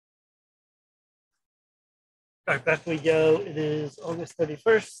All right, back we go. It is August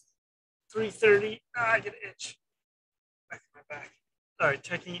 31st, 3:30. I get an itch. Back in my back. All right,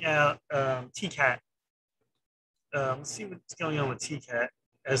 checking out TKAT. Let's see what's going on with TKAT.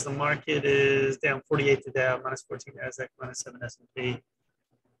 As the market is down 48 to Dow, minus 14 Nasdaq, minus 7 S&P.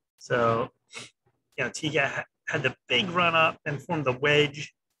 So, TKAT had the big run up and formed the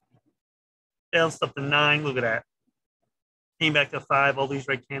wedge. Bounced up to 9. Look at that. Came back to 5, all these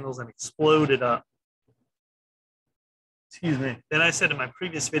red candles, and exploded up. Excuse me. Then I said in my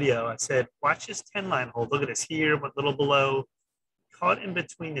previous video, I said, watch this 10 line hold. Look at this here, a little below. Caught in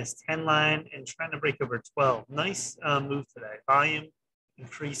between this 10 line and trying to break over 12. Nice move today. Volume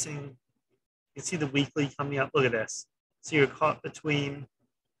increasing. You can see the weekly coming up. Look at this. So you're caught between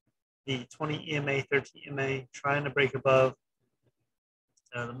the 20 EMA, 13 EMA, trying to break above.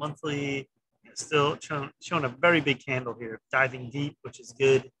 The monthly still showing a very big candle here, diving deep, which is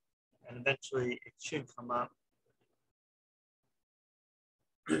good. And eventually it should come up.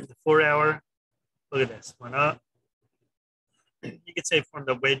 The 4 hour, look at this, went up. You could say it formed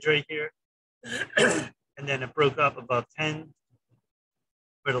a wedge right here. And then it broke up above 10.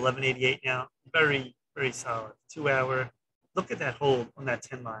 We're at 1188 now. Very, very solid. 2 hour. Look at that hold on that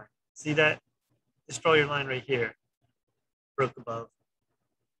 10 line. See that? Destroyer line right here. Broke above.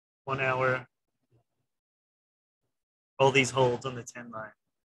 1 hour. All these holds on the 10 line.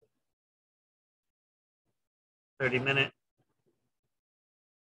 30-minute.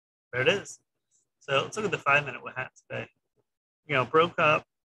 There it is. So let's look at the 5-minute what happened today. Broke up,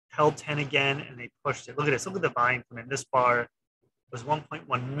 held 10 again, and they pushed it. Look at this. Look at the volume from in. This bar was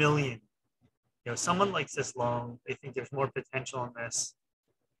 1.1 million. Someone likes this long. They think there's more potential in this.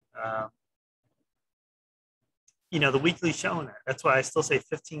 The weekly showing it. That's why I still say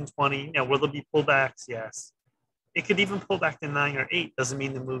 15, 20. Will there be pullbacks? Yes. It could even pull back to 9 or 8. Doesn't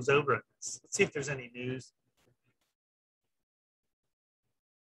mean the move's over in this. Let's see if there's any news.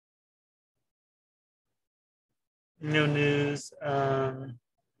 No news. Let's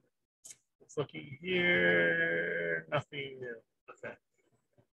looking here. Nothing new. Okay.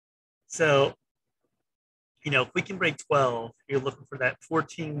 So, if we can break 12, you're looking for that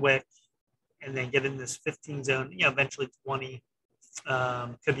 14 wick and then get in this 15 zone, eventually 20.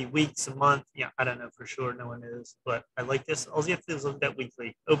 Could be weeks, a month. I don't know for sure. No one knows. But I like this. All you have to do is look at that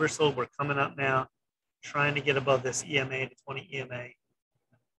weekly. Oversold. We're coming up now. Trying to get above this EMA to 20 EMA.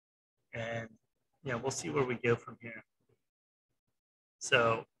 And, we'll see where we go from here.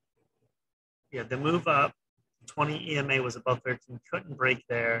 So, the move up, 20 EMA was above 13. Couldn't break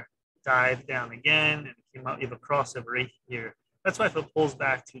there. Dive down again. And it came out. You have a crossover right here. That's why if it pulls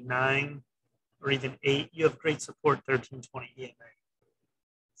back to 9 or even 8, you have great support, 13, 20 EMA.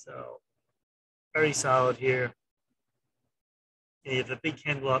 So very solid here. You have a big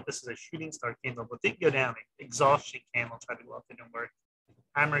candle up. This is a shooting star candle, but didn't go down. Exhaustion candle tried to go up, didn't work.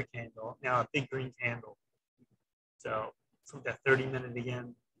 Hammer candle, now a big green candle. So let's look at 30-minute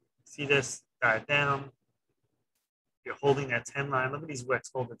again. See this? Dive down. You're holding that 10 line. Look at these wicks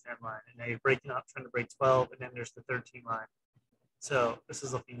hold the 10 line. And now you're breaking up, trying to break 12, and then there's the 13 line. So this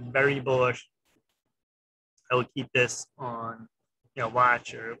is looking very bullish. I would keep this on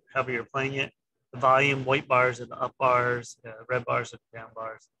watch or however you're playing it. The volume, white bars are the up bars, red bars are the down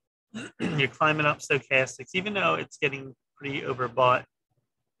bars. You're climbing up stochastics, even though it's getting pretty overbought.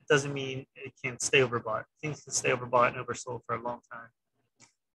 It doesn't mean it can't stay overbought. Things can stay overbought and oversold for a long time.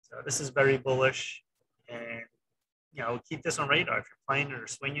 So this is very bullish, and keep this on radar if you're playing it or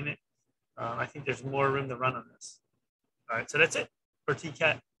swinging it. I think there's more room to run on this. All right, so that's it for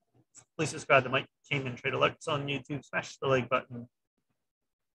TKAT. Please subscribe to Mike Cayman Trade Alerts on YouTube. Smash the like button.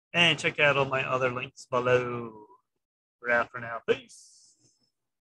 And check out all my other links below. We're out for now. Peace.